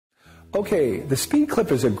Okay, the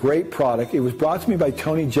SpeedClip is a great product. It was brought to me by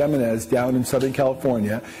Tony Jimenez down in Southern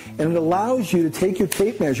California, and it allows you to take your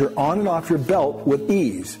tape measure on and off your belt with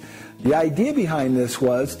ease. The idea behind this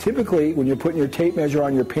was, typically when you're putting your tape measure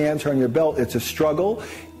on your pants or on your belt, it's a struggle,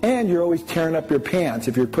 and you're always tearing up your pants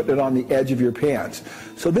if you're putting it on the edge of your pants.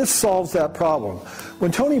 So this solves that problem.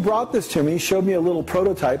 When Tony brought this to me, he showed me a little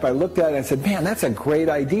prototype. I looked at it and I said, man, that's a great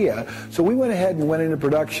idea. So we went ahead and went into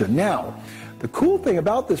production. Now, the cool thing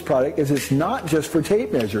about this product is it's not just for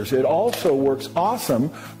tape measures. It also works awesome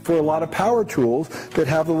for a lot of power tools that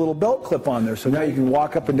have the little belt clip on there. So now you can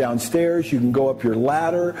walk up and down stairs, you can go up your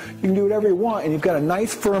ladder, you can do whatever you want, and you've got a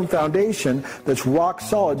nice firm foundation that's rock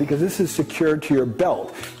solid because this is secured to your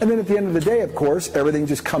belt. And then at the end of the day, of course, everything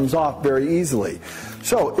just comes off very easily.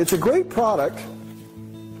 So it's a great product.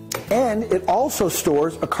 And it also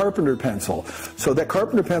stores a carpenter pencil. So that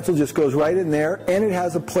carpenter pencil just goes right in there, and it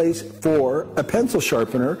has a place for a pencil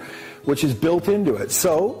sharpener, which is built into it.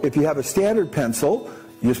 So if you have a standard pencil,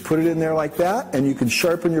 you just put it in there like that, and you can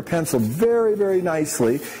sharpen your pencil very, very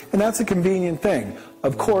nicely, and that's a convenient thing.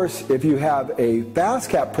 Of course, if you have a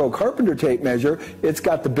FastCap Pro Carpenter tape measure, it's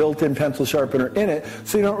got the built-in pencil sharpener in it,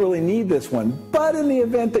 so you don't really need this one. But in the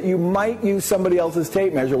event that you might use somebody else's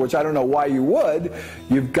tape measure, which I don't know why you would,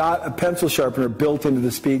 you've got a pencil sharpener built into the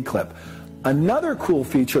SpeedClip. Another cool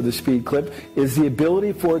feature of the SpeedClip is the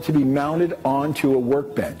ability for it to be mounted onto a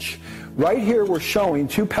workbench. Right here we're showing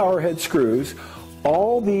two power head screws.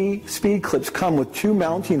 All the SpeedClips come with two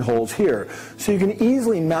mounting holes here. So you can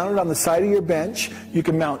easily mount it on the side of your bench. You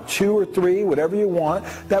can mount 2 or 3, whatever you want.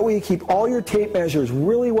 That way you keep all your tape measures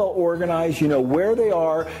really well organized. You know where they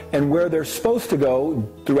are and where they're supposed to go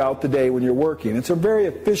throughout the day when you're working. It's a very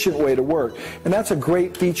efficient way to work, and that's a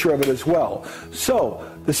great feature of it as well. So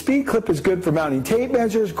the SpeedClip is good for mounting tape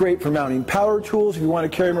measures, great for mounting power tools if you want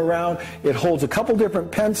to carry them around. It holds a couple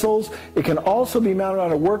different pencils. It can also be mounted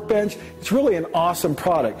on a workbench. It's really an awesome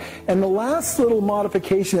product. And the last little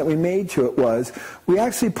modification that we made to it was we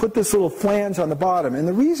actually put this little flange on the bottom. And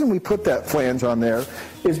the reason we put that flange on there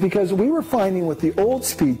is because we were finding with the old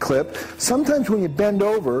SpeedClip, sometimes when you bend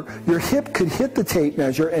over, your hip could hit the tape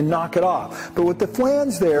measure and knock it off. But with the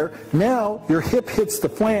flange there, now your hip hits the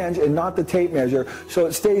flange and not the tape measure, so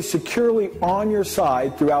it stays securely on your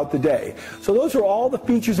side throughout the day. So those are all the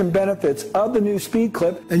features and benefits of the new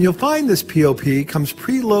SpeedClip. And you'll find this POP comes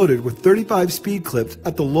preloaded with 35 SpeedClips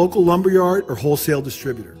at the local lumberyard or wholesale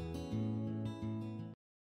distributor.